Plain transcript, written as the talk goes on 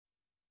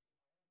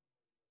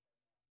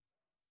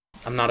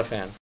I'm not a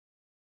fan.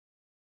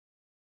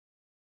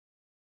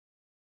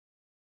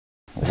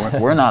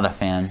 We're not a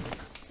fan.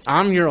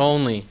 I'm your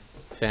only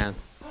fan.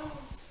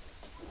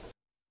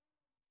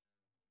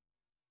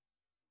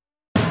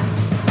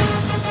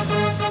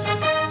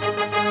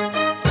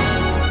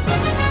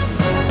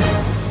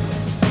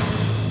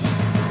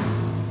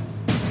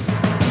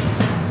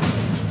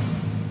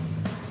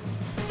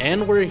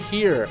 And we're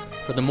here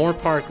for the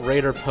Moorpark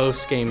Raider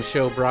post-game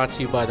show brought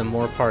to you by the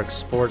Moorpark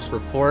Sports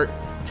Report.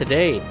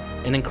 Today,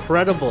 an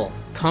incredible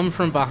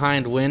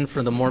come-from-behind win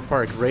for the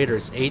Moorpark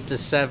Raiders,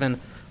 8-7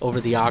 over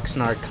the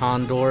Oxnard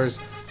Condors.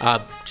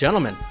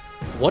 Gentlemen,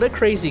 what a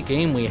crazy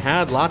game we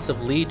had. Lots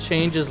of lead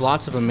changes,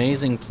 lots of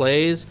amazing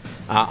plays.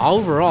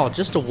 Overall,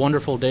 just a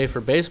wonderful day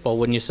for baseball,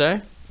 wouldn't you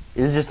say?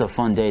 It was just a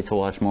fun day to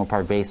watch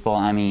Moorpark baseball.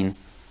 I mean,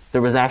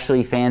 there was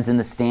actually fans in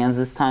the stands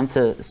this time,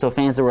 so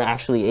fans that were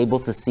actually able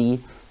to see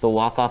the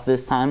walk-off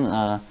this time.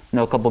 A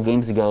couple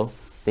games ago,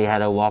 they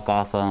had a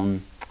walk-off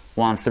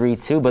won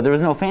 3-2, but there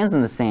was no fans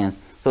in the stands.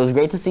 So it was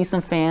great to see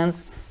some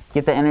fans,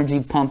 get the energy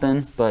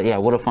pumping. But yeah,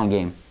 what a fun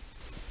game.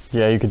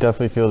 Yeah, you could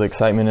definitely feel the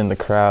excitement in the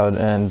crowd,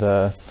 and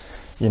the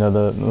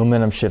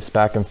momentum shifts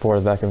back and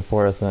forth,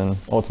 and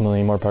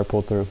ultimately Moorpark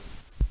pulled through.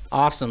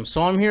 Awesome.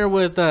 So I'm here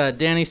with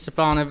Danny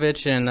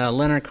Stepanovich and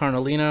Leonard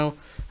Carnolino.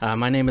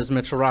 My name is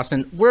Mitchell Ross,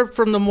 and we're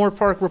from the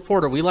Moorpark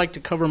Reporter. We like to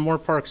cover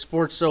Moorpark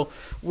sports, so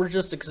we're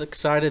just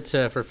excited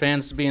for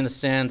fans to be in the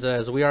stands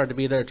as we are to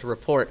be there to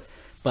report.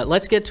 But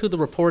let's get to the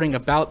reporting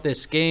about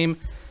this game.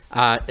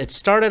 It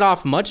started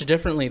off much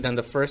differently than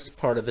the first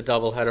part of the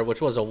doubleheader,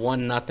 which was a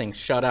 1-0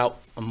 shutout,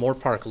 a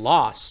Moorpark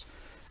loss.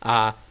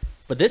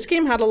 But this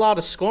game had a lot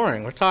of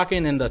scoring. We're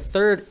talking in the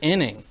third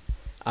inning.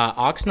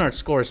 Oxnard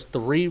scores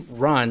 3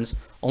 runs,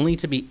 only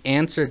to be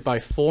answered by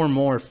 4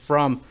 more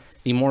from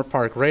the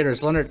Moorpark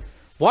Raiders. Leonard,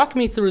 walk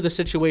me through the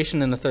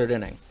situation in the third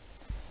inning.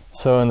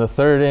 So in the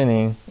third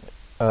inning,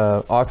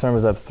 Oxnard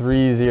was up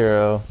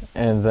 3-0,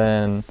 and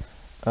then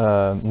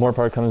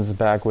Moorpark comes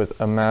back with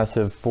a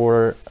massive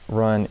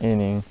 4-run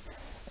inning.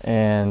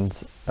 And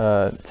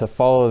to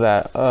follow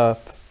that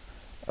up,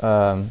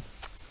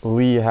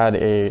 Lee had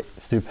a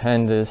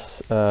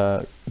stupendous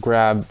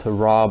grab to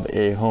rob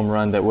a home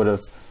run that would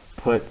have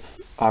put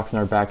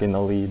Oxnard back in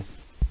the lead.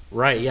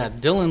 Right, yeah.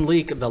 Dylan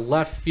Leak, the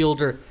left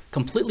fielder,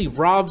 completely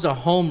robs a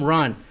home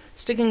run,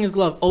 sticking his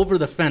glove over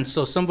the fence.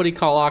 So somebody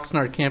call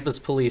Oxnard Campus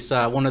Police.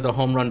 One of the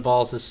home run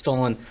balls is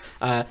stolen.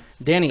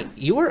 Danny,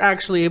 you were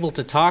actually able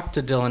to talk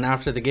to Dylan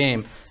after the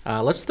game.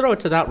 Let's throw it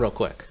to that real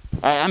quick.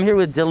 All right, I'm here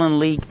with Dylan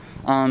Leak.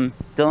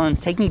 Dylan,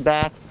 take me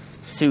back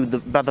to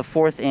about the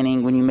 4th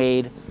inning when you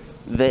made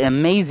the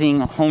amazing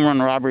home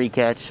run robbery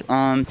catch.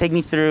 Take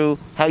me through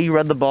how you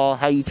read the ball,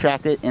 how you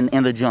tracked it,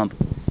 and the jump.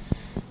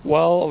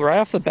 Well, right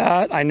off the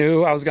bat, I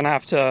knew I was going to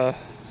have to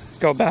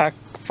go back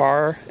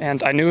far,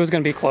 and I knew it was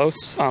going to be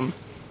close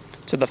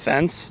to the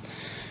fence.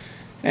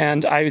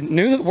 And I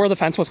knew where the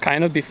fence was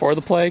kind of before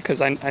the play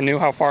because I knew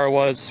how far it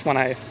was when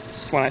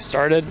I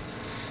started.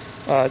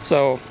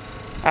 So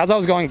as I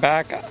was going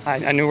back,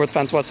 I knew where the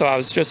fence was, so I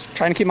was just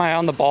trying to keep my eye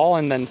on the ball.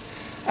 And then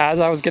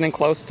as I was getting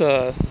close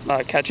to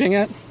catching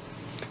it,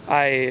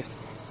 I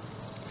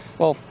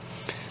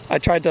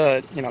tried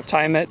to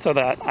time it so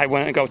that I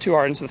wouldn't go too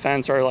hard into the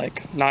fence or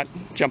not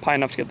jump high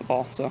enough to get the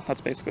ball. So that's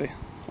basically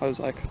what it was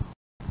like.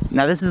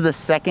 Now this is the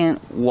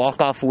second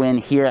walk-off win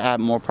here at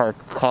Moorpark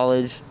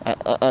College.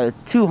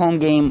 2 home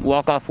game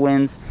walk-off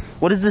wins.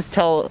 What does this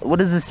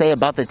say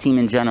about the team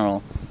in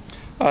general?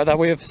 That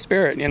we have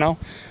spirit.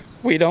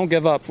 We don't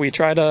give up. We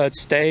try to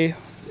stay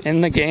in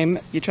the game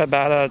each at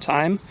bat at a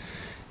time.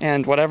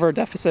 And whatever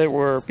deficit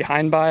we're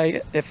behind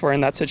by, if we're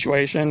in that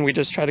situation, we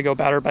just try to go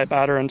batter by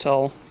batter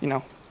until,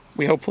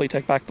 we hopefully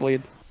take back the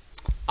lead.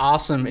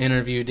 Awesome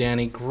interview,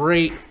 Danny.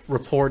 Great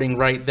reporting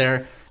right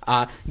there.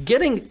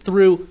 Getting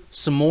through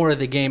some more of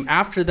the game,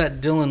 after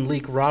that Dylan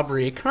Leak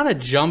robbery, it kind of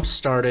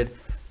jump-started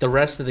the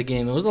rest of the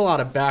game. There was a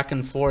lot of back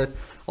and forth,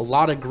 a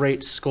lot of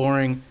great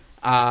scoring,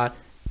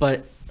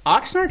 but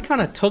Oxnard kind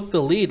of took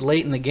the lead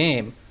late in the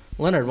game.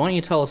 Leonard, why don't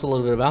you tell us a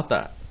little bit about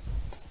that?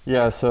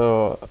 Yeah,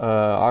 so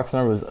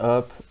Oxnard was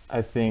up,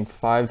 I think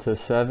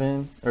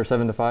 5-7 or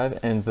 7-5,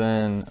 and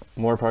then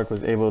Moorpark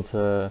was able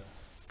to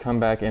come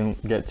back and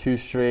get 2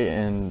 straight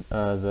in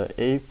the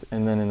 8th,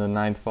 and then in the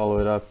 9th follow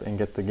it up and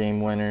get the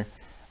game winner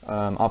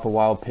off a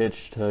wild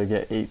pitch to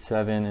get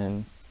 8-7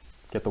 and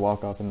get the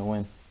walk-off and the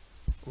win.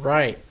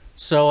 Right.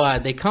 So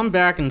they come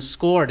back and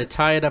score to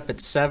tie it up at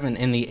 7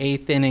 in the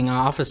 8th inning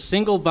off a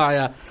single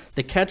by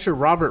the catcher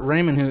Robert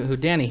Raymond, who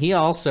Danny, he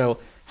also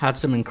had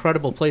some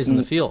incredible plays in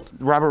the field.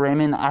 Robert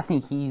Raymond, I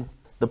think he's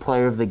the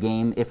player of the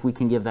game, if we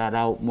can give that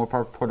out.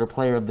 Moorpark Reporter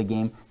player of the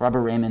game,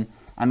 Robert Raymond.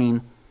 I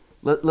mean,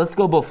 let's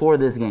go before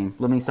this game.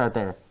 Let me start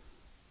there.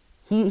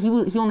 He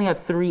only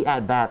had 3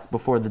 at-bats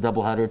before the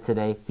doubleheader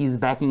today. He's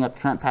backing up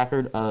Trent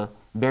Packard, a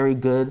very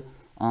good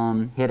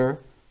hitter.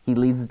 He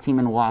leads the team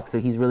in walks, so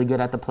he's really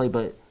good at the plate.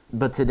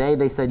 But today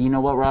they said, you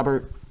know what,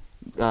 Robert,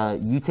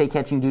 you take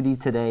catching duty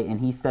today, and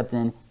he stepped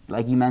in.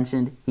 Like you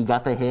mentioned, he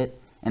got the hit,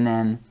 and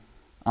then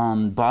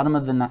bottom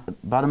of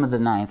the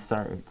ninth.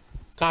 Sorry.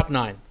 Top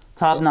 9.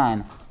 Top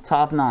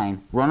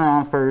nine. Runner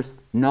on first,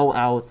 no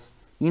outs.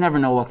 You never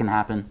know what can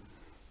happen.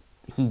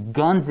 He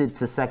guns it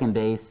to second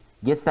base,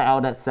 gets the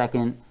out at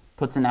second,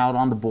 puts an out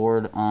on the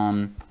board,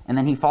 and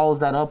then he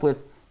follows that up with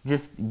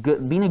just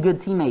being a good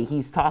teammate.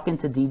 He's talking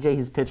to DJ,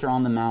 his pitcher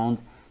on the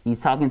mound. He's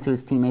talking to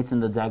his teammates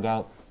in the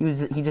dugout.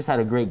 He just had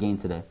a great game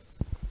today.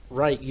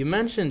 Right. You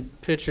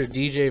mentioned pitcher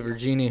DJ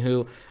Virginie,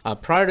 who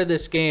prior to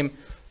this game,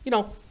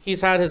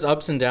 he's had his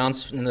ups and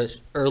downs in the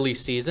early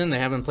season. They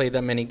haven't played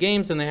that many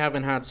games, and they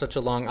haven't had such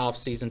a long off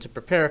season to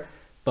prepare.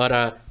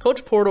 But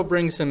Coach Porto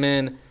brings him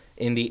in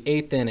the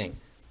 8th inning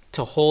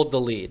to hold the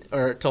lead,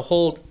 or to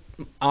hold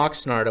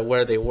Oxnard to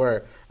where they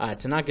were,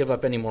 to not give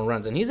up any more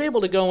runs. And he's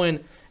able to go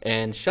in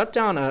and shut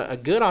down a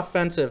good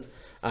offensive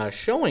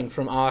showing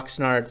from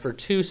Oxnard for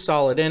 2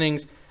 solid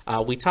innings.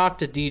 We talked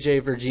to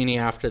DJ Virginie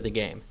after the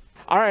game.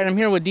 All right, I'm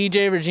here with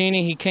DJ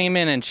Virginie. He came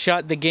in and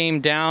shut the game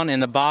down in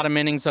the bottom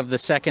innings of the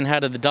second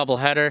head of the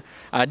doubleheader.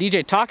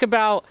 DJ, talk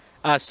about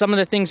some of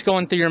the things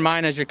going through your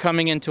mind as you're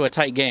coming into a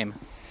tight game.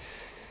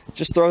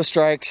 Just throw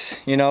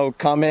strikes,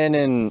 come in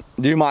and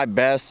do my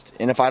best.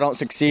 And if I don't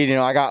succeed,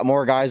 I got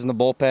more guys in the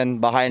bullpen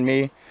behind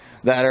me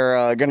that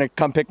are going to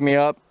come pick me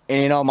up.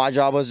 And, my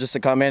job was just to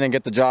come in and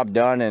get the job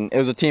done. And it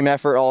was a team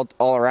effort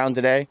all around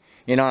today.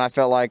 And I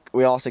felt like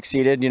we all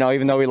succeeded.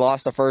 Even though we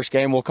lost the first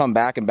game, we'll come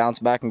back and bounce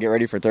back and get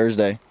ready for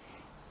Thursday.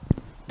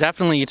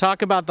 Definitely. You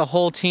talk about the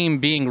whole team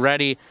being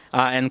ready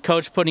and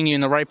Coach putting you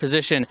in the right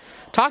position.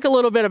 Talk a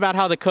little bit about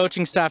how the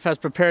coaching staff has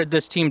prepared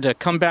this team to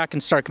come back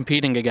and start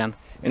competing again.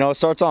 It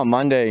starts on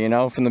Monday,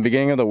 from the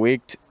beginning of the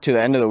week to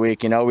the end of the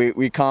week.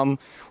 We come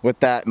with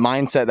that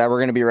mindset that we're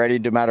going to be ready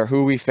no matter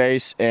who we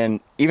face. And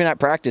even at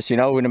practice,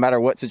 no matter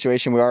what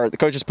situation we are, the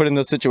coaches put in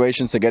those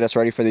situations to get us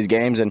ready for these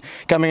games. And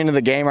coming into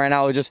the game right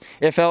now,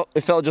 it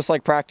felt just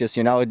like practice,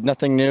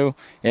 nothing new.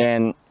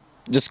 And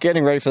just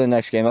getting ready for the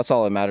next game, that's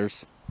all that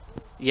matters.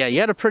 Yeah,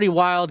 you had a pretty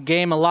wild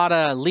game, a lot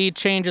of lead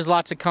changes,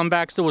 lots of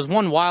comebacks. There was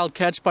one wild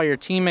catch by your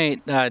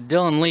teammate,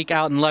 Dylan Leak,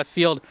 out in left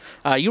field.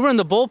 You were in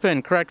the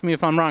bullpen, correct me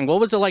if I'm wrong. What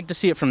was it like to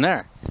see it from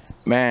there?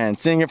 Man,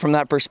 seeing it from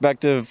that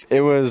perspective,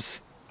 it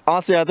was,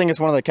 honestly, I think it's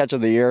one of the catch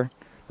of the year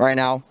right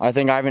now. I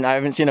think I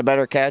haven't seen a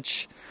better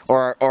catch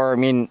or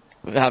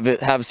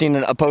have seen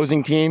an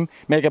opposing team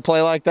make a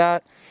play like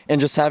that.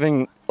 And just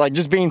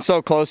just being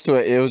so close to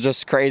it, it was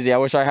just crazy. I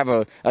wish I have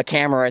a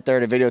camera right there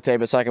to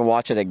videotape it so I can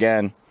watch it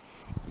again.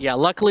 Yeah,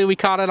 luckily we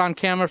caught it on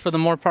camera for the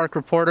Moorpark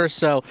Reporter.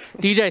 So,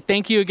 DJ,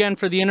 thank you again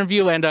for the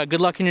interview, and good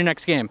luck in your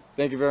next game.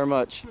 Thank you very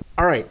much.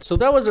 All right, so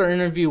that was our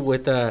interview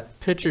with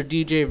pitcher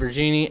DJ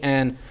Virginie,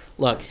 and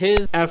look,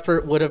 his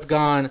effort would have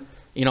gone,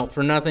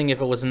 for nothing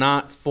if it was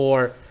not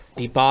for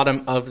the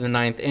bottom of the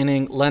 9th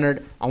inning.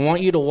 Leonard, I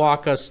want you to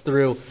walk us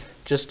through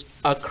just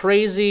a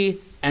crazy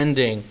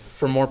ending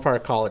for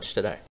Moorpark College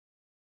today.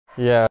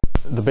 Yeah,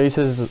 the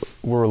bases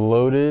were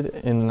loaded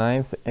in the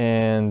 9th,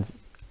 and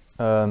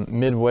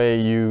midway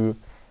you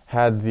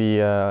had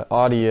the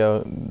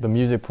audio, the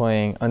music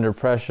playing under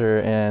pressure,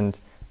 and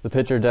the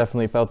pitcher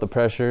definitely felt the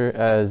pressure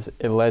as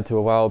it led to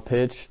a wild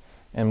pitch,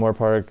 and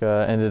Moorpark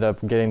ended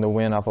up getting the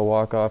win off a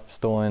walk-off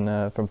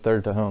stolen from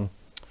third to home.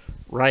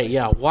 Right,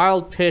 yeah.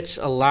 Wild pitch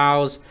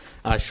allows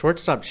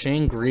shortstop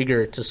Shane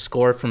Grieger to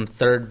score from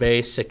third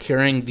base,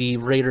 securing the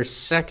Raiders'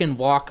 second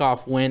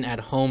walk-off win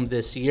at home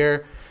this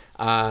year.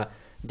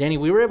 Danny,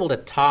 we were able to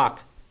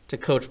talk to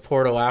Coach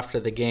Porto after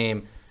the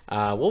game.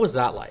 What was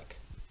that like?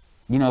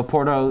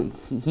 Porto,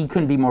 he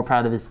couldn't be more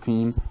proud of his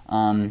team.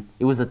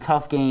 It was a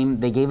tough game.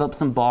 They gave up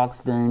some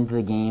balks during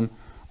the game.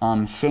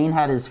 Shane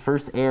had his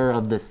first error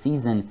of the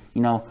season.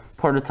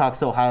 Porto talks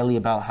so highly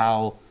about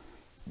how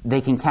they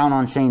can count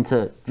on Shane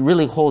to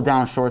really hold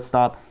down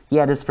shortstop. He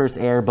had his first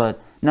error, but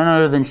none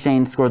other than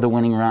Shane scored the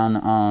winning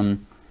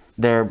run.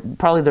 They're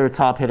probably their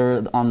top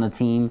hitter on the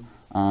team.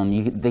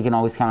 They can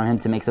always count on him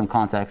to make some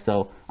contact,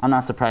 so I'm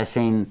not surprised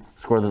Shane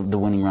scored the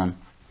winning run.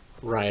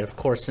 Right, of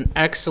course, an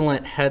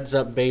excellent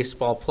heads-up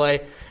baseball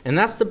play, and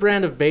that's the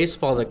brand of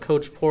baseball that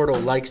Coach Porto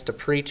likes to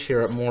preach here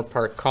at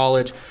Moorpark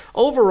College.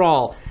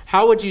 Overall,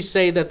 how would you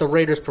say that the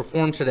Raiders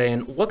performed today,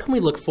 and what can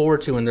we look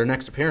forward to in their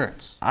next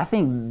appearance? I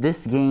think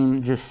this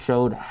game just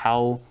showed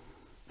how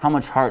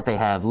much heart they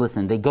have.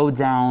 Listen, they go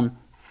down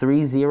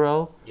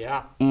 3-0,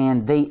 yeah,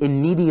 and they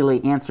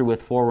immediately answer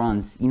with 4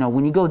 runs.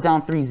 When you go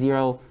down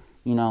 3-0,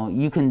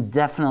 you can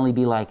definitely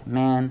be like,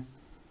 man,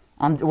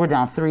 we're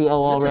down 3-0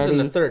 already. This is in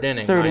the third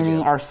inning. Third inning,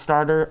 our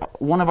starter,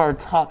 one of our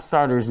top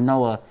starters,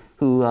 Noah,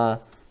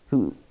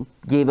 who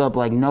gave up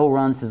no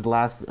runs his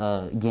last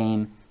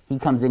game. He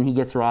comes in, he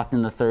gets rocked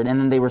in the third, and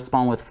then they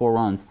respond with 4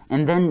 runs.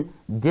 And then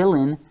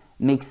Dylan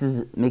makes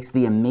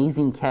the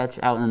amazing catch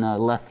out in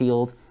left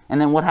field.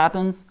 And then what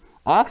happens?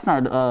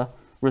 Oxnard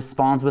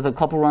responds with a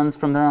couple runs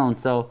from their own.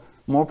 So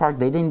Moorpark,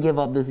 they didn't give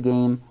up this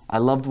game. I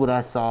loved what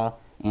I saw,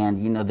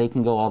 and they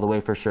can go all the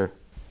way for sure.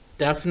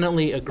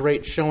 Definitely a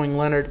great showing,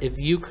 Leonard. If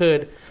you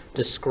could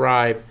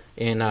describe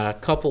in a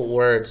couple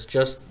words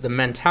just the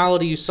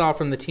mentality you saw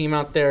from the team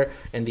out there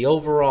and the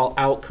overall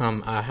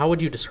outcome, how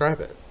would you describe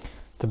it?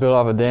 To build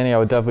off of Danny, I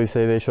would definitely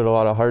say they showed a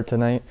lot of heart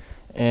tonight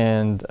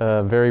and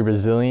very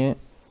resilient.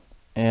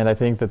 and I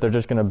think that they're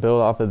just going to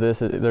build off of this.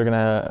 They're going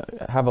to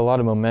have a lot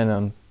of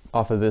momentum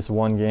off of this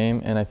one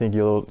game, and I think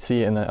you'll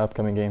see it in the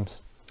upcoming games.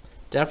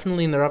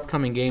 Definitely in their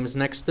upcoming games.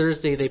 Next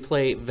Thursday, they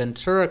play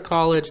Ventura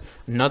College,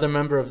 another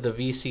member of the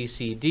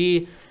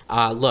VCCD.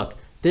 Look,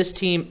 this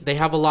team, they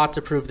have a lot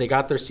to prove. They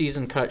got their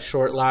season cut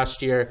short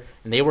last year,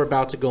 and they were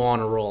about to go on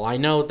a roll. I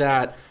know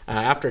that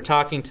after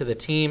talking to the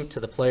team, to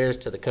the players,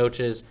 to the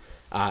coaches,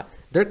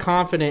 they're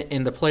confident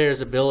in the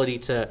players' ability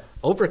to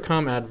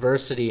overcome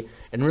adversity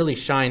and really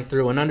shine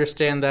through and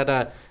understand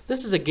that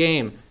this is a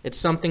game. It's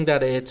something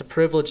that it's a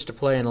privilege to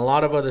play, and a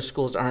lot of other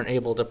schools aren't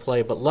able to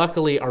play. But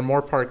luckily, our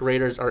Moorpark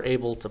Raiders are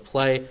able to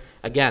play.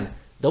 Again,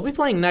 they'll be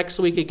playing next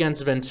week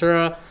against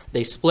Ventura.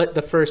 They split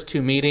the first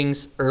two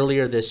meetings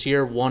earlier this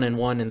year,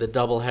 1-1 in the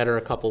doubleheader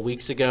a couple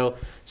weeks ago.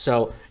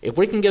 So if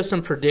we can give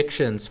some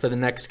predictions for the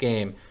next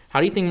game,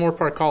 how do you think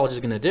Moorpark College is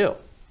going to do?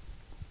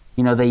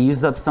 You know, they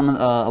used up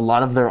a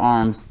lot of their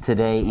arms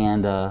today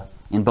and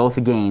in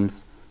both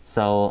games.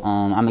 So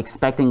I'm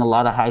expecting a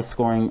lot of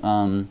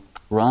high-scoring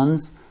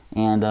runs,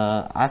 and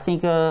I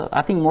think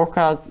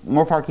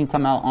Moorpark can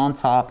come out on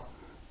top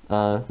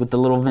with the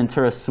little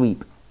Ventura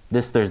sweep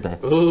this Thursday.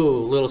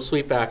 Ooh, little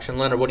sweep action.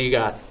 Leonard, what do you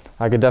got?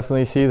 I could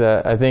definitely see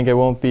that. I think it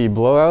won't be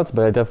blowouts,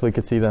 but I definitely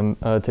could see them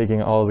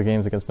taking all of the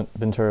games against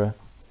Ventura.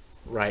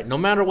 Right. No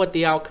matter what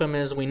the outcome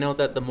is, we know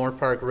that the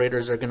Moorpark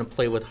Raiders are going to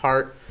play with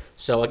heart.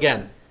 So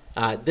again,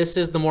 this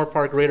is the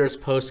Moorpark Raiders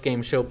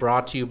post-game show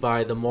brought to you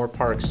by the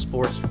Moorpark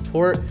Sports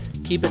Report.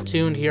 Keep it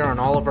tuned here on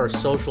all of our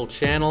social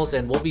channels,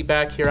 and we'll be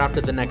back here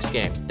after the next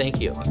game. Thank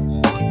you.